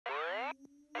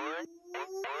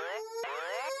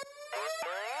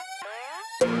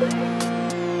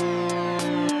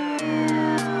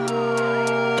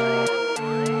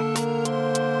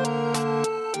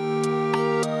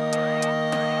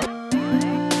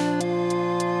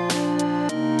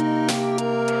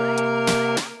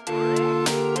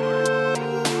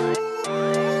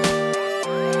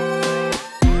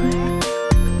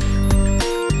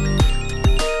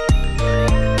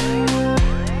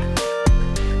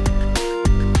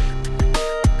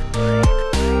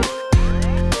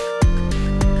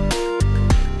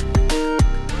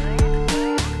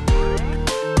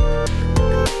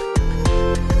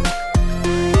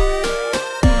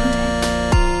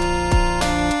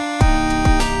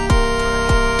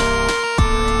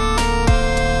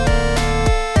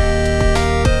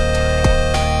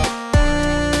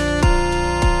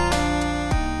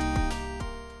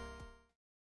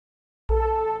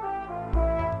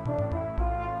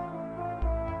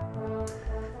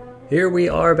Here we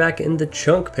are back in the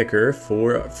chunk picker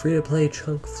for free-to-play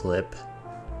chunk flip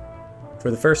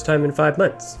for the first time in 5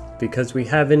 months, because we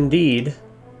have indeed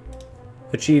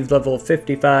achieved level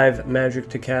 55 magic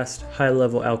to cast high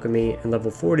level alchemy and level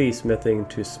 40 smithing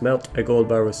to smelt a gold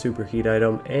bar with superheat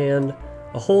item and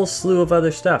a whole slew of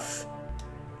other stuff.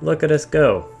 Look at us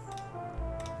go.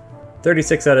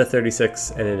 36 out of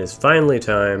 36, and it is finally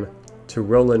time to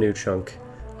roll a new chunk.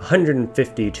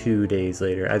 152 days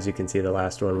later. As you can see, the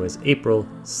last one was April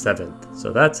 7th.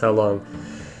 So that's how long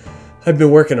I've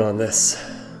been working on this.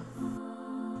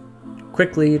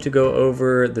 Quickly to go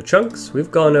over the chunks. We've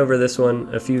gone over this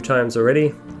one a few times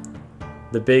already.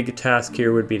 The big task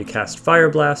here would be to cast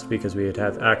Fire Blast, because we would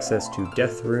have access to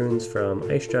death runes from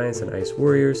Ice Giants and Ice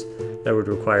Warriors. That would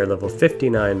require level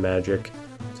 59 magic.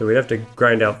 So we'd have to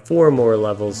grind out 4 more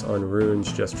levels on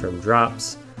runes just from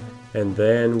drops. And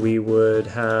then we would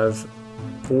have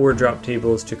 4 drop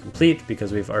tables to complete,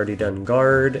 because we've already done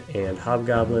Guard and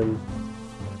Hobgoblin,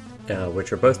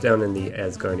 which are both down in the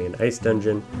Asgardian Ice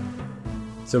Dungeon.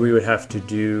 So we would have to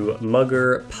do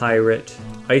Mugger, Pirate,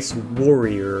 Ice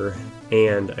Warrior,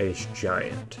 and Ice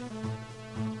Giant.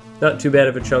 Not too bad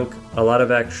of a chunk. A lot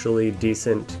of actually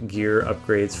decent gear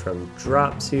upgrades from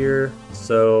drops here.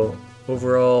 So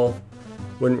overall,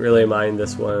 wouldn't really mind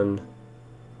this one.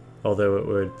 Although it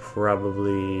would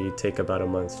probably take about a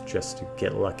month just to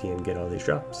get lucky and get all these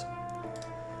drops.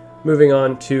 Moving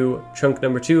on to chunk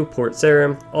number 2, Port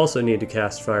Sarim. Also need to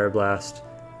cast Fire Blast.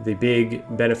 The big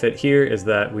benefit here is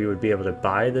that we would be able to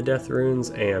buy the death runes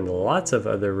and lots of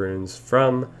other runes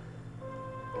from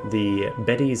the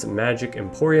Betty's Magic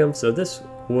Emporium. So this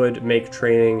would make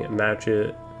training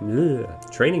magic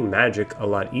a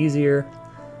lot easier,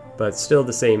 but still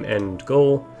the same end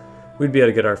goal. We'd be able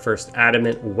to get our first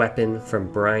adamant weapon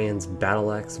from Brian's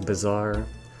Battle Axe Bazaar.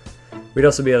 We'd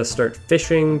also be able to start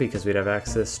fishing, because we'd have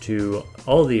access to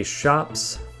all these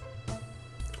shops,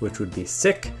 which would be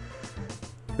sick.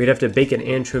 We'd have to bake an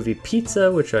anchovy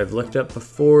pizza, which I've looked up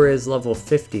before is level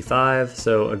 55,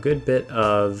 so a good bit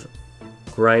of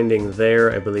grinding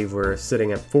there. I believe we're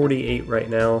sitting at 48 right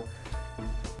now.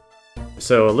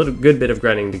 So a good bit of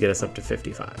grinding to get us up to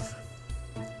 55.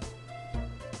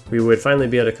 We would finally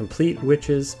be able to complete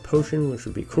Witch's Potion, which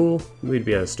would be cool. We'd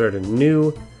be able to start a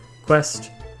new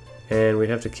quest, and we'd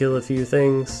have to kill a few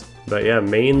things. But yeah,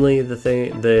 mainly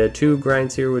the 2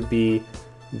 grinds here would be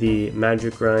the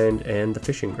magic grind and the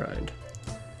fishing grind.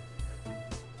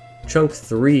 Chunk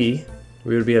 3,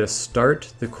 we would be able to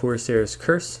start the Corsair's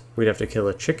Curse. We'd have to kill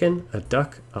a chicken, a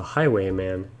duck, a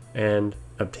highwayman, and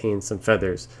obtain some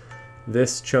feathers.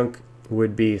 This chunk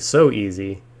would be so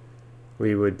easy.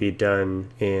 We would be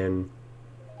done in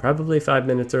probably 5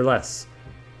 minutes or less.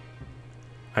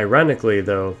 Ironically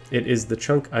though, it is the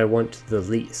chunk I want the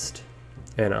least,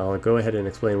 and I'll go ahead and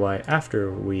explain why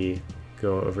after we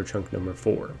go over chunk number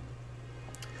 4.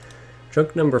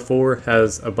 Chunk number 4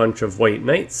 has a bunch of white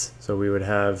knights, so we would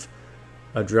have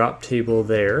a drop table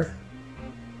there.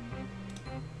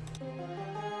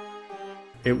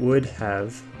 It would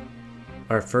have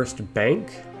our first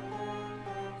bank.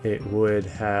 It would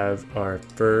have our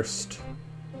first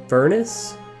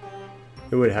furnace.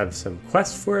 It would have some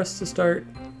quests for us to start.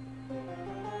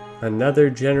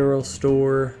 Another general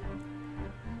store.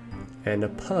 And a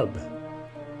pub.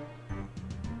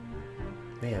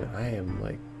 Man, I am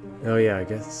like... Oh yeah, I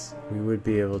guess we would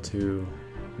be able to...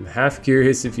 I'm half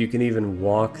curious if you can even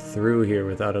walk through here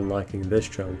without unlocking this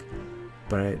chunk.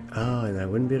 But and I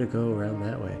wouldn't be able to go around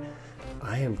that way.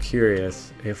 I am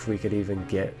curious if we could even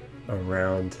get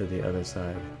around to the other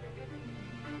side.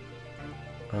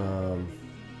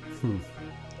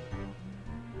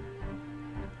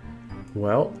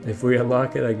 Well, if we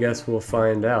unlock it, I guess we'll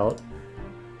find out.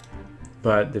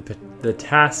 But the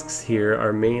tasks here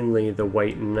are mainly the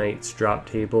White Knight's drop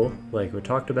table, like we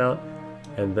talked about,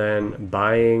 and then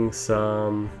buying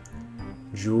some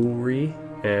jewelry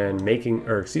and making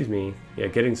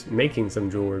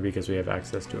some jewelry because we have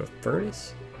access to a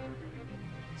furnace.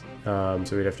 So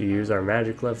we'd have to use our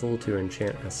magic level to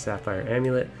enchant a sapphire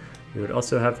amulet. We would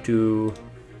also have to,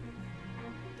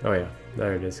 oh yeah,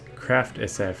 there it is, craft a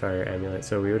sapphire amulet.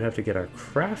 So we would have to get our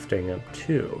crafting up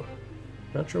too.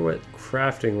 Not sure what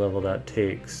crafting level that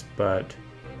takes, but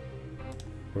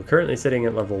we're currently sitting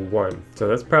at level 1. So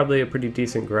that's probably a pretty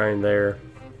decent grind there.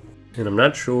 And I'm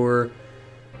not sure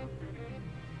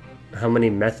how many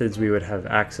methods we would have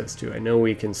access to. I know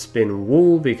we can spin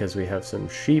wool because we have some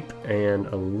sheep and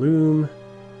a loom.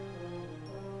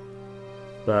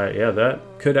 But yeah, that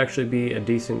could actually be a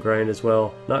decent grind as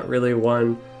well. Not really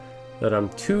one that I'm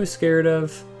too scared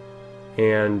of.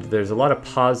 And there's a lot of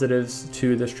positives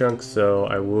to this chunk, so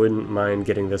I wouldn't mind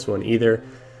getting this one either.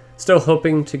 Still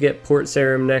hoping to get Port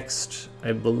Sarim next,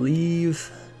 I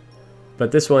believe.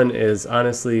 But this one is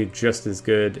honestly just as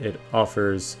good. It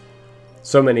offers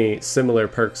so many similar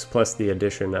perks, plus the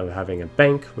addition of having a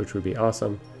bank, which would be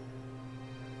awesome.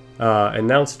 And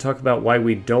now to talk about why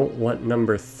we don't want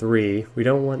number 3. We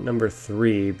don't want number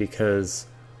 3 because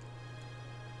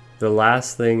the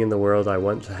last thing in the world I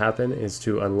want to happen is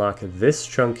to unlock this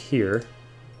chunk here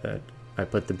that I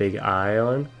put the big eye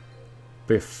on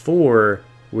before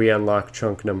we unlock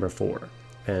chunk number 4.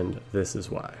 And this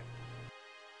is why.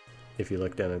 If you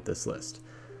look down at this list,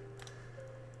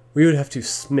 we would have to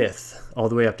smith all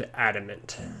the way up to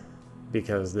adamant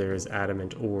because there's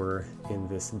adamant ore in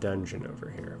this dungeon over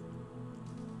here.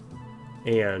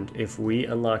 And if we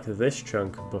unlock this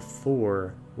chunk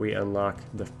before we unlock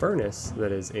the furnace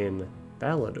that is in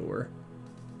Balador,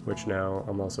 which now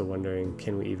I'm also wondering,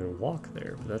 can we even walk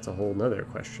there? But that's a whole nother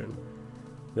question.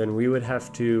 Then we would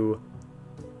have to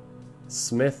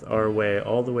smith our way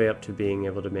all the way up to being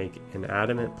able to make an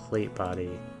adamant plate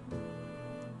body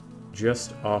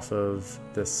just off of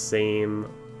the same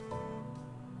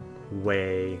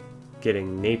way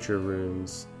getting nature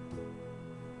runes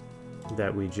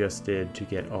that we just did to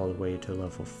get all the way to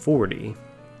level 40,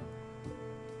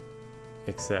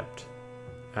 except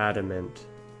adamant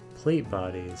plate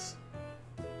bodies,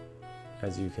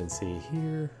 as you can see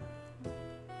here,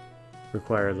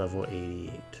 require level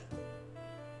 88.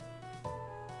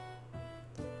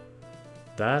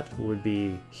 That would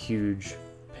be huge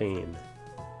pain,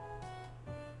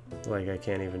 like I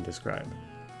can't even describe,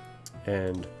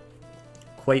 and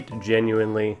quite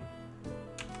genuinely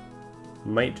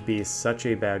might be such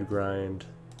a bad grind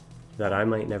that I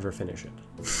might never finish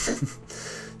it.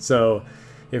 So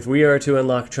if we are to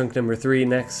unlock chunk number 3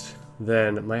 next,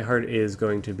 then my heart is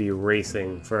going to be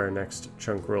racing for our next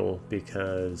chunk roll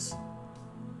because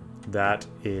that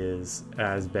is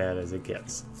as bad as it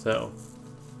gets. So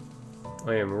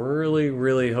I am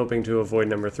really hoping to avoid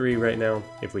number 3 right now.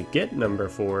 If we get number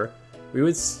 4, we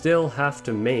would still have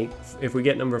to make, if we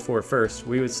get number 4 first,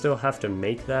 we would still have to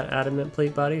make that adamant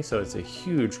plate body, so it's a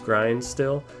huge grind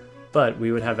still, but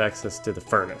we would have access to the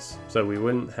furnace, so we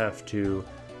wouldn't have to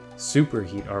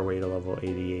superheat our way to level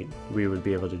 88. We would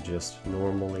be able to just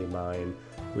normally mine.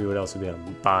 We would also be able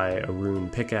to buy a rune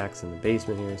pickaxe in the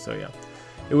basement here, so yeah.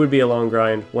 It would be a long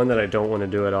grind, one that I don't want to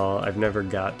do at all. I've never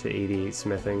got to 88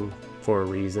 smithing for a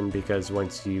reason, because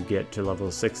once you get to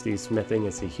level 60 smithing,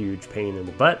 it's a huge pain in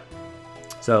the butt.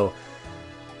 So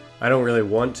I don't really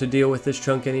want to deal with this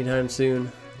chunk anytime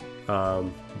soon,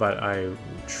 but I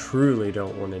truly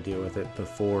don't want to deal with it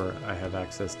before I have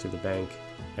access to the bank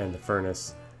and the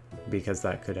furnace, because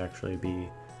that could actually be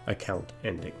account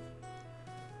ending.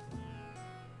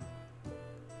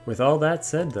 With all that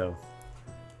said though,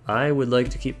 I would like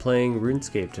to keep playing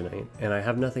RuneScape tonight, and I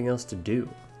have nothing else to do.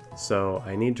 So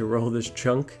I need to roll this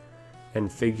chunk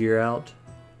and figure out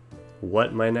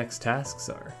what my next tasks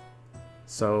are.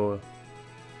 So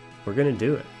we're gonna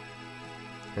do it.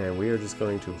 And we are just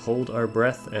going to hold our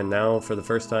breath, and now for the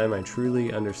first time I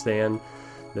truly understand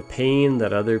the pain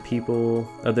that other people,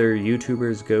 other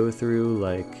YouTubers go through,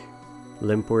 like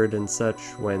Limpward and such,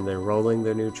 when they're rolling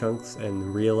their new chunks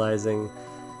and realizing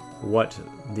what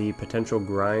the potential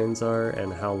grinds are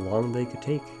and how long they could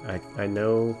take. I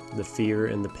know the fear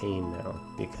and the pain now,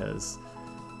 because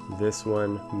this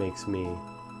one makes me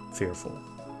fearful.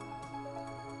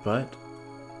 But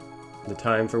the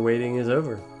time for waiting is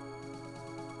over.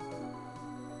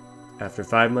 After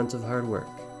 5 months of hard work,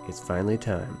 it's finally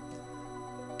time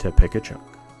to pick a chunk.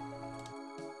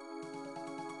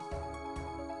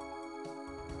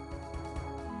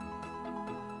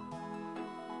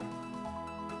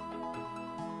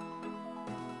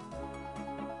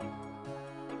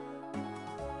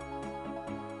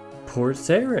 Port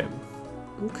Sarim.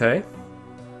 Okay.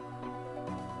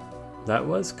 That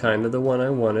was kind of the one I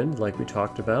wanted, like we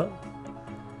talked about.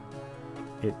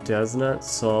 It does not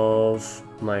solve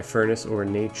my furnace or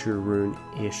nature rune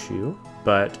issue,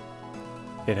 but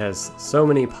it has so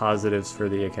many positives for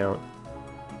the account.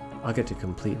 I'll get to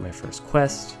complete my first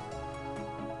quest.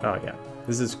 Oh yeah,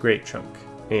 this is a great chunk,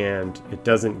 and it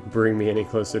doesn't bring me any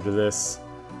closer to this.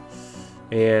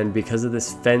 And because of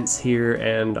this fence here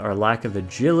and our lack of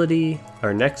agility,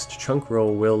 our next chunk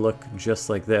roll will look just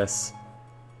like this.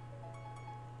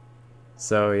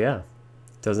 So yeah,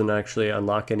 doesn't actually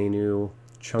unlock any new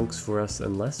chunks for us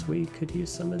unless we could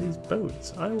use some of these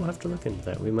boats. I will have to look into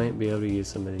that. We might be able to use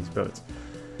some of these boats.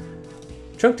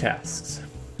 Chunk tasks.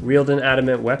 Wield an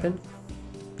adamant weapon,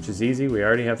 which is easy. We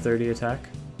already have 30 attack.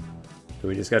 So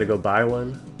we just got to go buy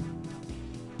one.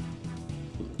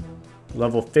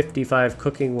 Level 55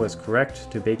 cooking was correct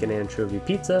to bake an anchovy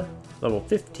pizza. Level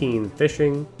 15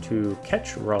 fishing to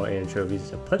catch raw anchovies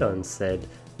to put on said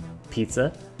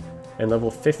pizza. And level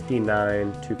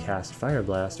 59 to cast Fire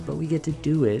Blast, but we get to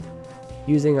do it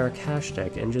using our cash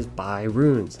deck and just buy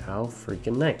runes. How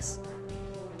freaking nice.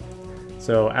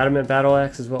 So Adamant Battle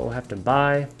Axe is what we'll have to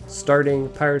buy. Starting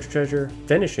Pirate's Treasure.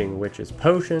 Finishing Witch's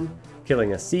Potion.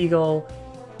 Killing a seagull.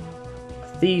 A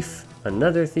thief.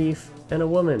 Another thief. And a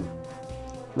woman.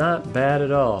 Not bad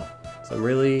at all. Some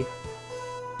really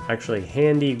actually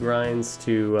handy grinds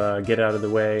to get out of the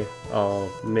way.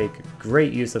 I'll make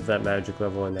great use of that magic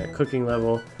level and that cooking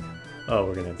level. Oh,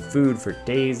 we're gonna have food for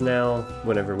days now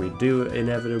whenever we do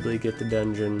inevitably get the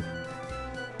dungeon.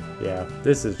 Yeah,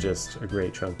 this is just a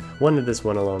great chunk. Wanted this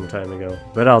one a long time ago,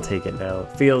 but I'll take it now.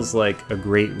 Feels like a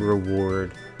great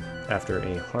reward after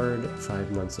a hard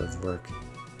 5 months of work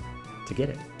to get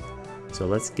it. So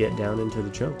let's get down into the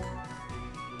chunk.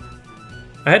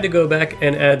 I had to go back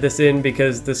and add this in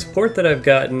because the support that I've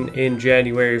gotten in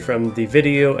January from the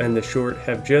video and the short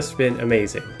have just been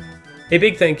amazing. A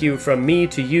big thank you from me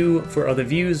to you for all the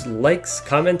views, likes,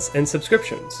 comments, and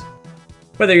subscriptions.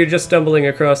 Whether you're just stumbling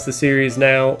across the series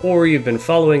now, or you've been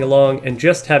following along and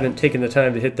just haven't taken the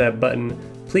time to hit that button,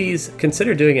 please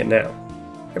consider doing it now.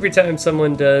 Every time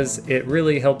someone does, it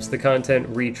really helps the content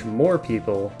reach more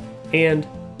people, and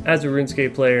as a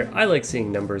RuneScape player, I like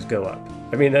seeing numbers go up.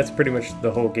 I mean, that's pretty much the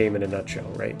whole game in a nutshell,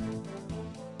 right?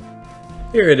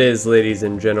 Here it is, ladies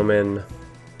and gentlemen.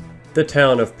 The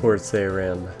town of Port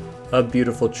Sarim. A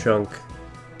beautiful chunk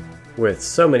with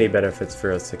so many benefits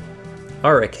for us.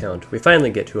 Our account. We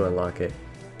finally get to unlock it.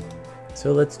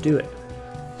 So let's do it.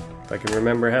 If I can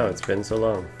remember how, it's been so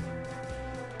long.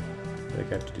 I think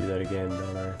I have to do that again,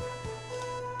 don't I?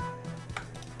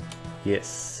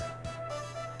 Yes.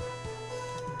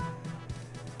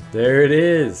 There it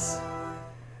is.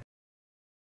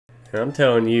 And I'm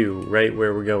telling you right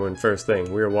where we're going first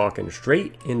thing. We're walking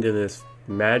straight into this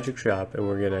magic shop and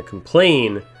we're gonna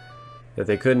complain that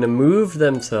they couldn't have moved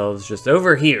themselves just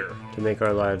over here to make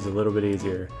our lives a little bit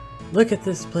easier. Look at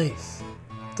this place.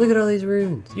 Look at all these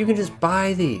runes. You can just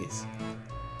buy these.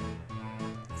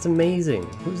 It's amazing.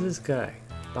 Who's this guy?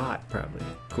 Bot, probably.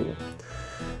 Cool.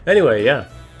 Anyway, yeah.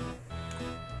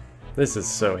 This is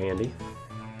so handy.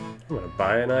 I'm gonna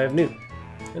buy an Eye of Newt.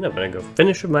 And I'm gonna go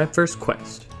finish my first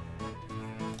quest.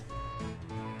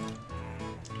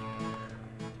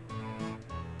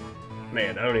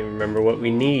 Man, I don't even remember what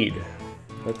we need.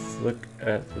 Let's look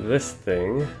at this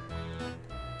thing.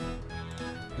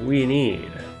 We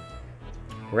need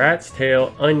rat's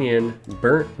tail, onion,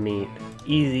 burnt meat.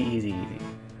 Easy, easy, easy.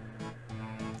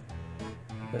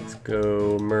 Let's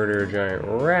go murder a giant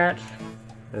rat,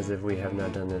 as if we have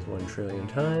not done this 1 trillion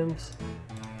times.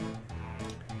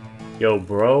 Yo,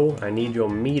 bro, I need your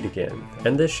meat again.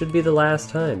 And this should be the last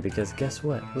time, because guess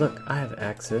what? Look, I have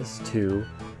access to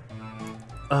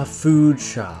a food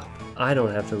shop. I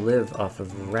don't have to live off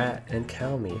of rat and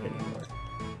cow meat anymore.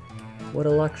 What a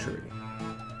luxury.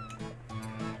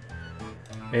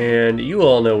 And you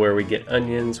all know where we get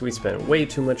onions. We spent way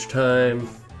too much time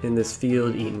in this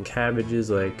field eating cabbages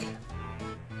like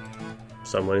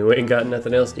someone who ain't got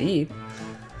nothing else to eat.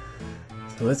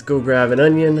 So let's go grab an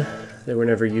onion. They were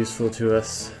never useful to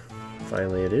us.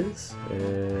 Finally it is.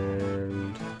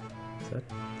 And is that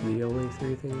the only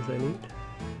 3 things I need?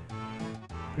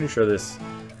 Pretty sure this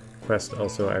quest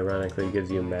also ironically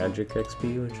gives you magic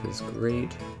XP, which is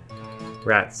great.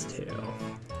 Rat's tail.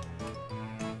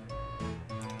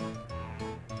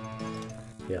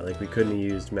 Yeah, like we couldn't have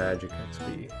used magic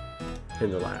XP in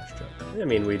the last jump. I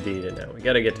mean, we need it now. We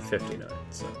gotta get to 59,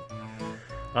 so.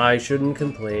 I shouldn't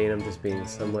complain, I'm just being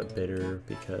somewhat bitter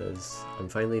because I'm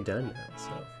finally done now,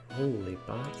 so. Holy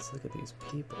bots, look at these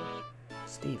people.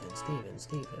 Steven.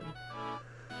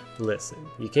 Listen,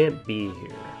 you can't be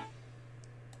here.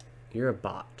 You're a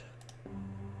bot.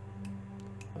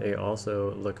 They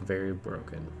also look very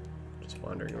broken, just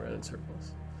wandering around in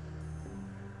circles.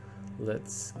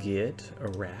 Let's get a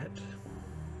rat.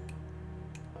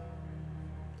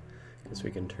 Guess we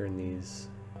can turn these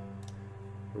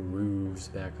roofs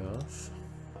back off.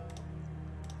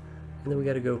 And then we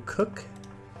gotta go cook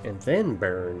and then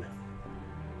burn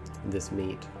this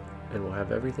meat, and we'll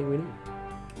have everything we need.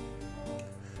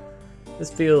 This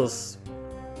feels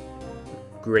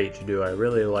great to do. I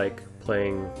really like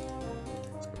playing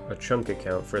a chunk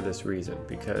account for this reason,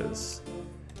 because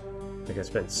like I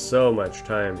spent so much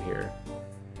time here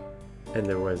and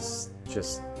there was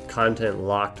just content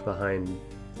locked behind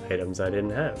items I didn't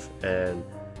have, and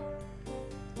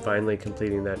finally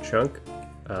completing that chunk,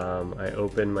 I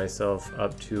opened myself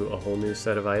up to a whole new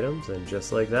set of items, and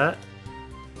just like that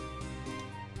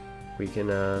we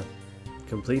can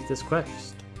complete this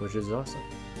quest, which is awesome.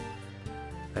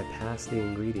 I passed the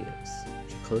ingredients.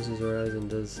 She closes her eyes and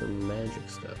does some magic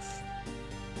stuff.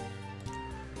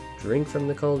 Drink from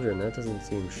the cauldron. That doesn't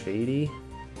seem shady.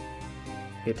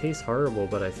 It tastes horrible,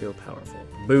 but I feel powerful.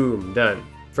 Boom, done.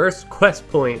 First quest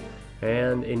point,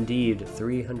 and indeed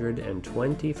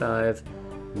 325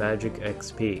 magic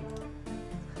XP.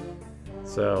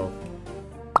 So,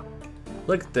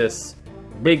 look at this.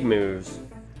 Big moves.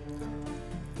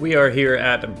 We are here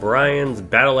at Brian's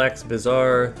Battle Axe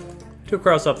Bazaar to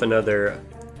cross off another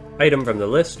item from the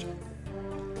list.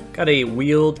 Got a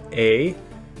wield a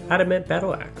adamant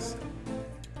battle axe.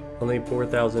 Only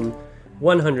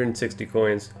 4,160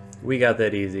 coins. We got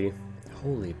that easy.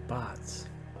 Holy bots.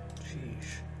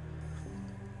 Sheesh.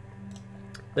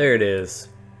 There it is.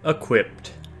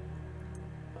 Equipped.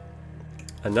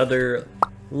 Another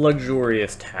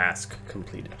luxurious task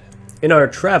completed. In our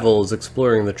travels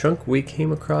exploring the chunk, we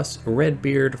came across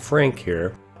Redbeard Frank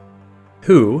here,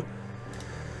 who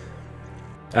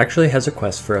actually has a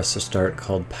quest for us to start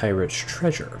called Pirate's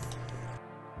Treasure.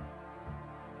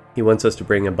 He wants us to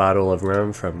bring a bottle of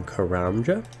rum from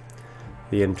Karamja.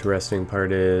 The interesting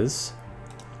part is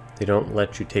they don't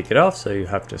let you take it off, so you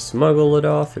have to smuggle it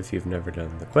off if you've never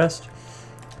done the quest.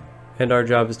 And our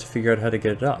job is to figure out how to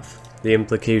get it off. The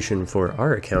implication for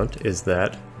our account is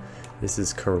that this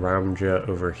is Karamja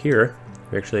over here.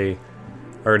 We actually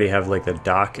already have like the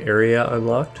dock area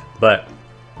unlocked, but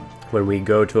when we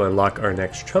go to unlock our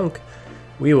next chunk,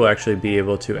 we will actually be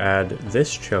able to add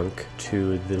this chunk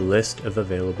to the list of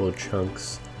available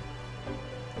chunks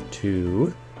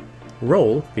to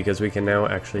roll, because we can now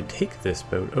actually take this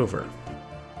boat over.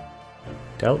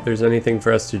 Doubt there's anything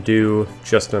for us to do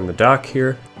just on the dock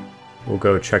here. We'll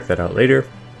go check that out later.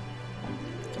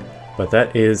 But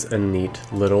that is a neat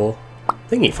little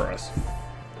thingy for us.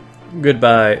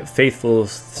 Goodbye, faithful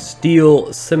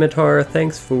steel scimitar.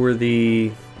 Thanks for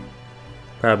the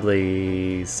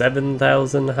probably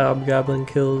 7,000 hobgoblin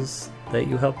kills that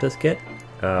you helped us get.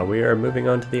 We are moving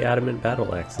on to the adamant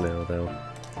battle axe now, though.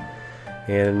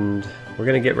 And we're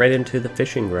gonna get right into the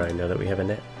fishing grind now that we have a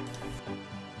net.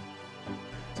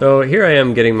 So here I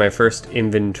am getting my first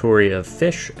inventory of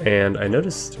fish, and I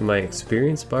noticed my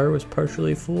experience bar was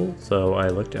partially full, so I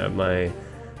looked at my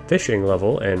fishing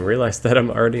level and realized that I'm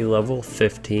already level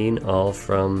 15, all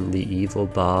from the Evil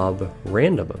Bob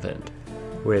random event,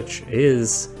 which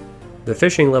is the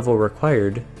fishing level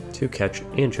required to catch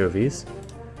anchovies,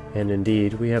 and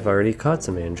indeed we have already caught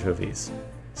some anchovies.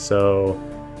 So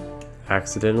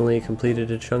accidentally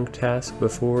completed a chunk task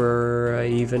before I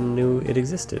even knew it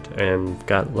existed, and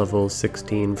got level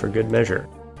 16 for good measure.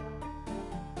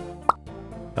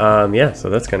 Yeah, so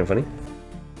that's kind of funny.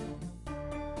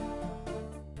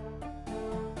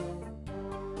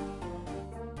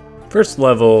 First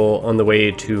level on the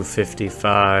way to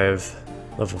 55,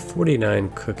 level 49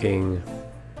 cooking.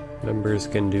 Members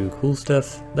can do cool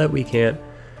stuff that we can't.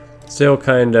 Still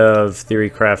kind of theory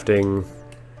crafting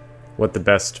what the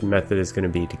best method is going to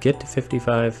be to get to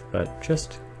 55, but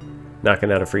just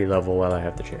knocking out a free level while I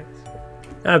have the chance.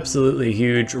 Absolutely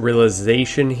huge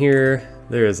realization here.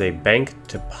 There is a bank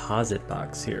deposit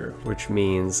box here, which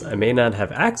means I may not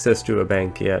have access to a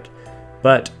bank yet,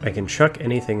 but I can chuck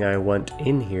anything I want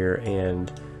in here,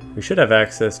 and we should have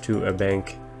access to a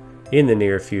bank in the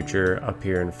near future up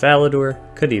here in Falador.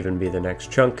 Could even be the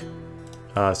next chunk.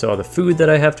 So all the food that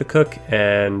I have to cook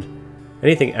and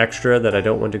anything extra that I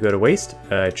don't want to go to waste,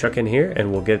 I chuck in here,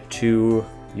 and we'll get to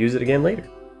use it again later.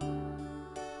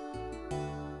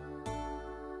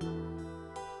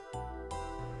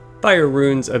 Fire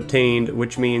runes obtained,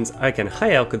 which means I can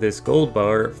high alch this gold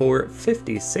bar for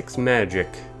 56 magic.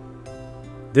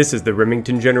 This is the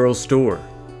Remington General Store.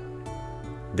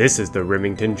 This is the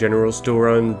Remington General Store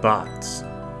on bots.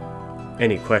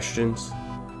 Any questions?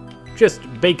 Just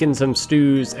baking some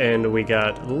stews and we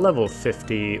got level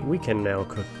 50. We can now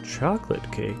cook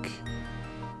chocolate cake,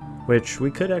 which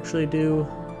we could actually do.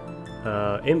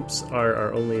 Imps are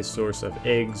our only source of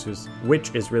eggs,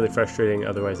 which is really frustrating,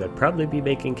 otherwise I'd probably be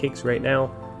making cakes right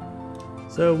now.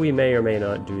 So we may or may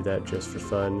not do that just for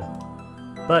fun.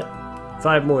 But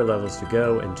 5 more levels to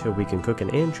go until we can cook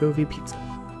an anchovy pizza.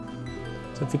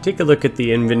 So if you take a look at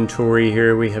the inventory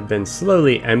here, we have been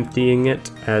slowly emptying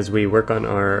it as we work on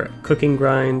our cooking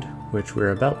grind, which we're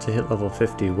about to hit level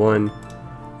 51.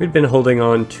 We've been holding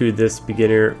on to this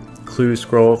beginner clue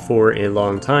scroll for a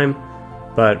long time,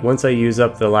 but once I use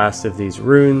up the last of these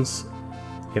runes,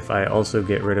 if I also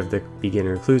get rid of the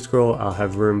beginner clue scroll, I'll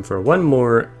have room for 1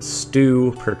 more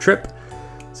stew per trip.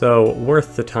 So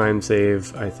worth the time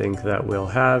save I think that we'll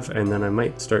have, and then I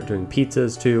might start doing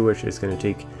pizzas too, which is going to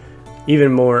take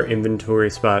even more inventory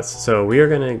spots. So we are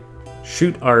going to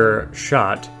shoot our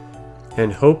shot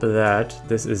and hope that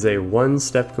this is a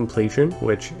 1-step completion,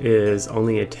 which is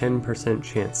only a 10%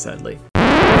 chance sadly.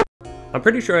 I'm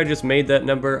pretty sure I just made that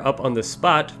number up on the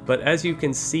spot, but as you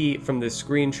can see from this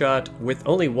screenshot, with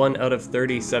only 1 out of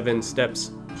 37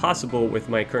 steps possible with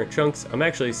my current chunks, I'm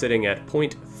actually sitting at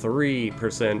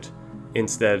 0.3%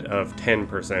 instead of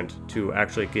 10% to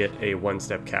actually get a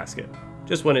 1-step casket.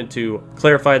 Just wanted to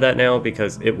clarify that now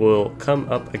because it will come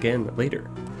up again later.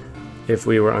 If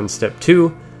we were on step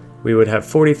 2, we would have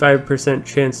 45%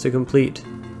 chance to complete,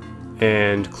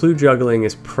 and clue juggling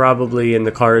is probably in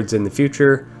the cards in the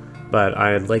future. But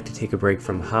I'd like to take a break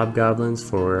from hobgoblins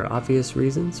for obvious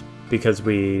reasons, because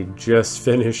we just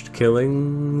finished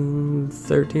killing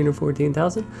 13 or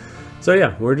 14,000. So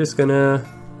yeah, we're just gonna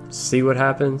see what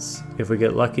happens. If we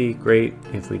get lucky, great.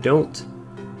 If we don't,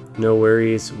 no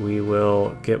worries, we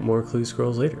will get more clue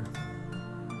scrolls later.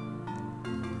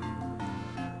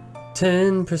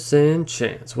 10%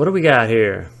 chance. What do we got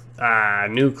here? Ah,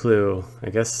 new clue. I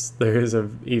guess there is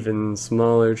an even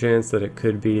smaller chance that it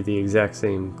could be the exact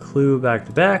same clue back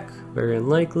to back. Very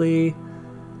unlikely.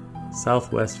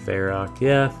 Southwest Varrock.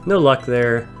 Yeah, no luck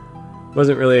there.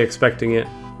 Wasn't really expecting it.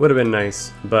 Would have been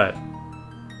nice, but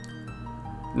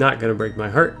not gonna break my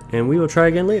heart, and we will try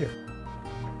again later.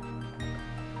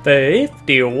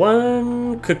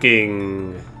 51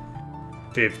 cooking.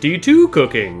 52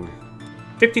 cooking.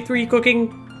 53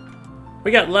 cooking. We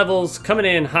got levels coming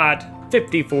in hot,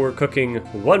 54 cooking,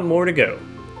 1 more to go.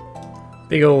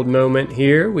 Big old moment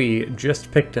here. We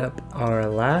just picked up our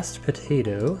last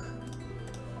potato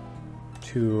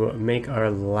to make our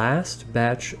last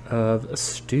batch of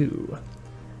stew.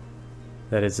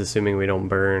 That is assuming we don't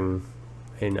burn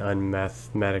an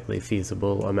unmathematically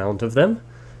feasible amount of them.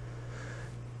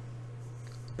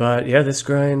 But yeah, this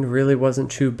grind really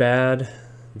wasn't too bad.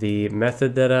 The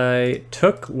method that I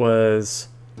took was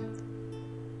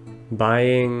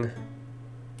buying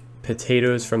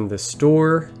potatoes from the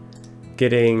store,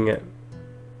 getting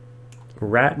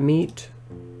rat meat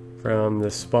from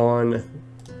the spawn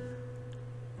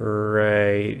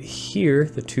right here,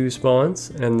 the 2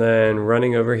 spawns, and then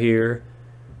running over here,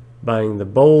 buying the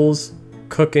bowls,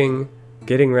 cooking,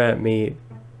 getting rat meat,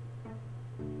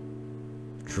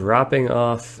 dropping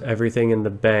off everything in the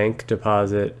bank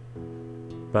deposit,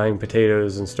 buying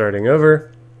potatoes and starting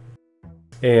over.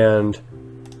 And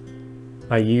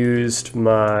I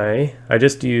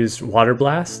just used Water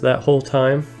Blast that whole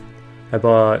time. I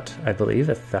bought, I believe,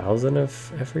 1,000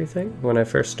 of everything when I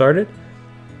first started.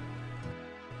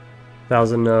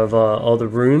 1,000 of all the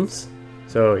runes.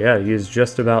 So yeah, I used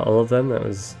just about all of them. That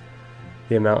was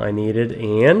the amount I needed.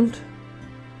 And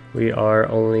we are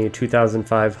only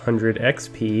 2,500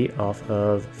 XP off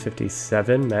of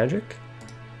 57 magic.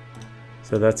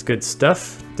 So that's good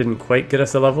stuff. Didn't quite get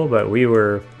us a level, but we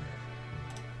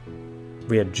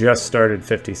had just started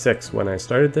 56 when I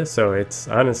started this, so it's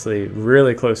honestly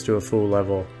really close to a full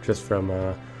level just from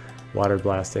water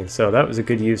blasting. So that was a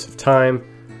good use of time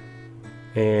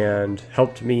and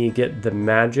helped me get the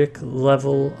magic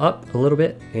level up a little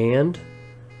bit and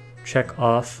check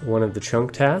off one of the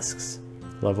chunk tasks,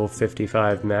 level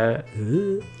 55 not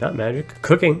magic,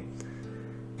 cooking,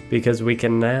 because we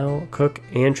can now cook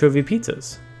anchovy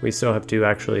pizzas. We still have to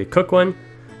actually cook one,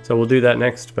 so we'll do that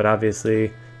next, but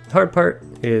obviously the hard part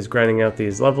is grinding out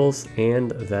these levels,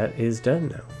 and that is done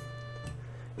now.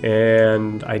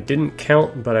 And I didn't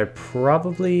count, but I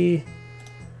probably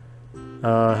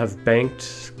have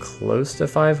banked close to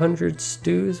 500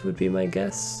 stews would be my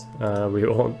guess. We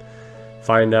won't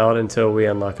find out until we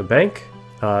unlock a bank.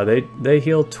 They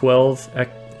heal 12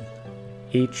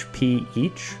 HP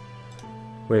each,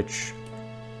 which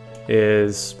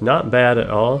is not bad at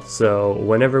all, so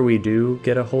whenever we do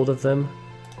get a hold of them,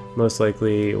 most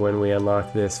likely when we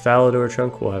unlock this Falador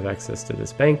chunk, we'll have access to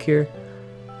this bank here.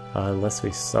 Unless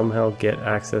we somehow get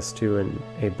access to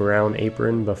a brown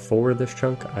apron before this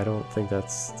chunk. I don't think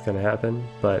that's going to happen,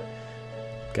 but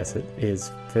I guess it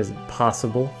is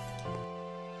possible.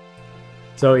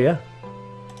 So yeah.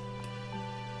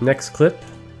 Next clip.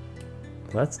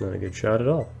 Well, that's not a good shot at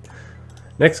all.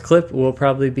 Next clip will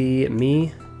probably be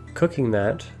me cooking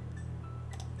that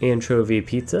anchovy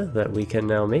pizza that we can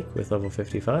now make with level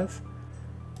 55.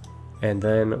 And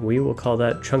then we will call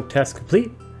that chunk task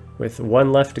complete, with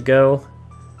 1 left to go,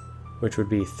 which would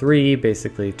be 3,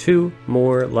 basically 2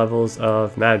 more levels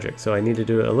of magic. So I need to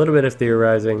do a little bit of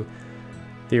theory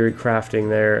crafting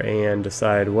there, and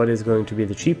decide what is going to be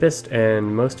the cheapest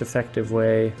and most effective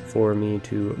way for me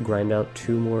to grind out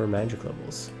 2 more magic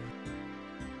levels.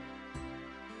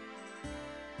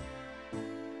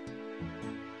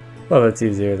 Well, that's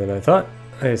easier than I thought.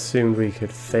 I assumed we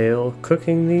could fail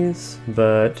cooking these,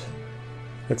 but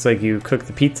looks like you cook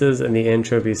the pizzas and the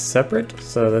anchovies separate,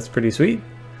 so that's pretty sweet.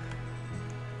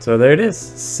 So there it is,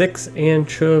 6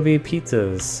 anchovy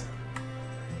pizzas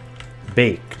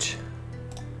baked.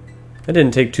 That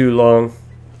didn't take too long.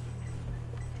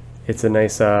 It's a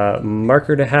nice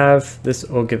marker to have. This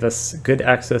will give us good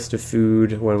access to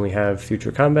food when we have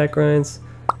future combat grinds.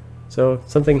 So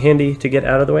something handy to get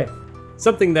out of the way.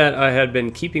 Something that I had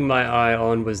been keeping my eye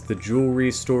on was the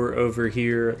jewelry store over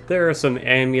here. There are some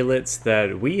amulets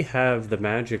that we have the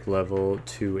magic level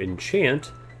to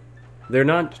enchant. They're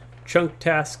not chunk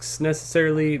tasks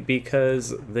necessarily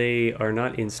because they are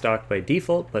not in stock by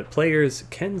default, but players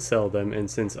can sell them, and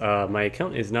since my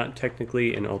account is not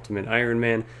technically an Ultimate Iron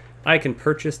Man, I can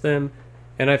purchase them,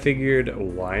 and I figured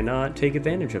why not take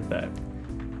advantage of that.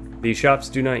 The shops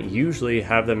do not usually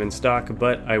have them in stock,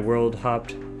 but I world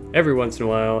hopped every once in a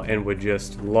while and would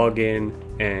just log in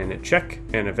and check,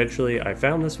 and eventually I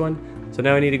found this one. So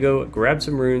now I need to go grab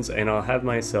some runes and I'll have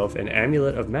myself an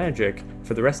amulet of magic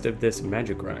for the rest of this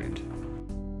magic grind.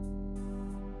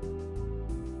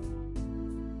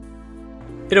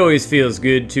 It always feels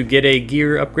good to get a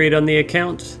gear upgrade on the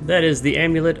account. That is the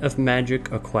amulet of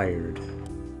magic acquired.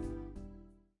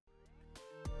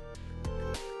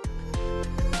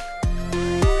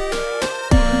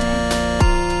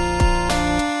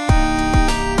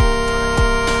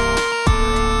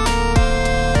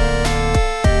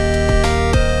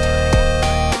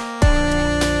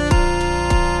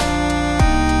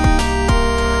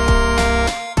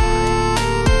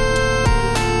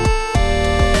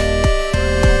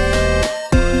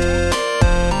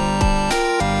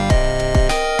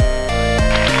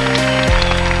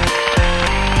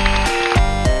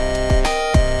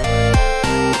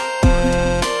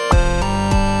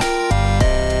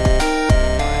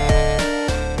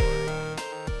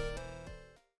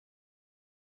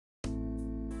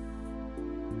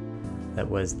 That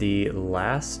was the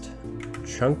last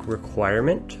chunk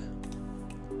requirement.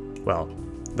 Well,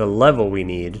 the level we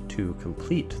need to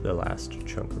complete the last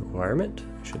chunk requirement,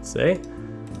 I should say.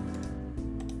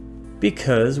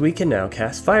 Because we can now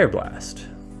cast Fire Blast.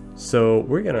 So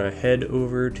we're gonna head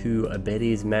over to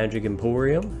Betty's Magic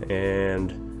Emporium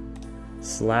and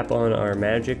slap on our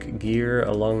magic gear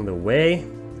along the way.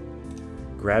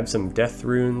 Grab some death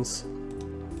runes.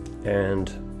 And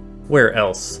where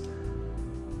else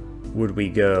would we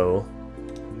go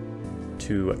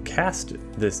to cast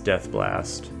this Death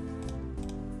Blast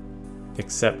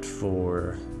except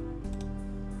for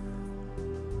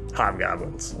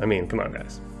hobgoblins? I mean, come on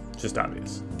guys, it's just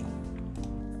obvious.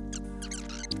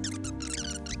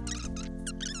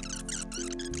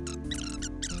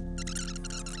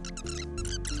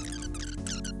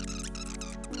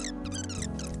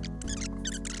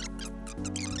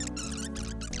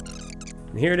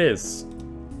 And here it is.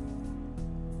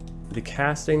 The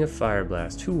casting of Fire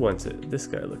Blast. Who wants it? This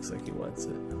guy looks like he wants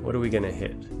it. What are we gonna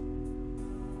hit?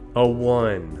 A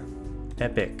 1.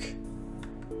 Epic.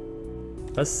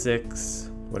 A 6.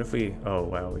 What if we... Oh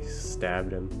wow, we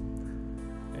stabbed him.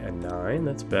 And 9,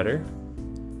 that's better.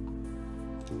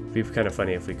 It'd be kind of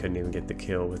funny if we couldn't even get the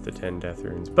kill with the 10 death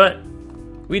runes. But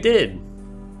we did!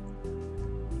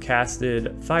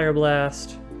 Casted Fire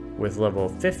Blast with level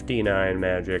 59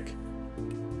 magic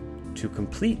to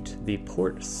complete the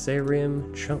Port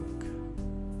Sarim chunk.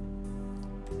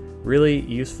 Really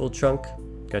useful chunk.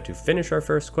 Got to finish our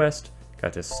first quest,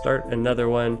 got to start another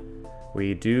one.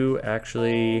 We will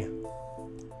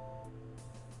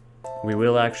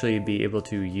actually be able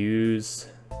to use,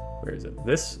 where is it?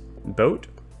 This boat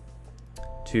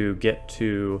to get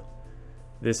to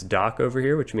this dock over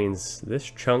here, which means this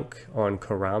chunk on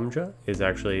Karamja is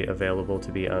actually available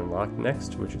to be unlocked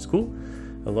next, which is cool.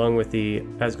 Along with the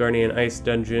Asgardian Ice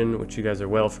Dungeon, which you guys are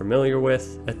well familiar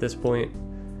with at this point,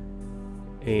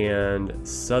 and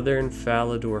Southern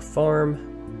Falador Farm,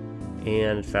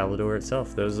 and Falador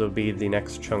itself. Those will be the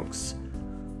next chunks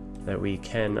that we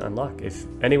can unlock. If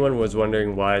anyone was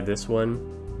wondering why this one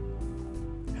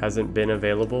hasn't been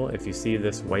available, if you see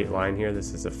this white line here,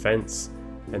 this is a fence,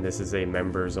 and this is a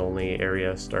members only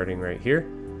area starting right here,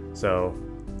 so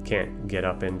can't get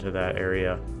up into that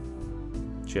area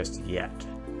just yet.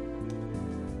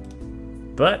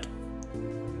 But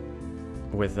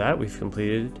with that, we've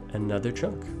completed another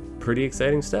chunk. Pretty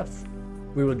exciting stuff.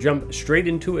 We will jump straight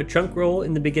into a chunk roll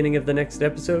in the beginning of the next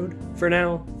episode. For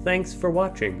now, thanks for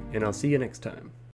watching, and I'll see you next time.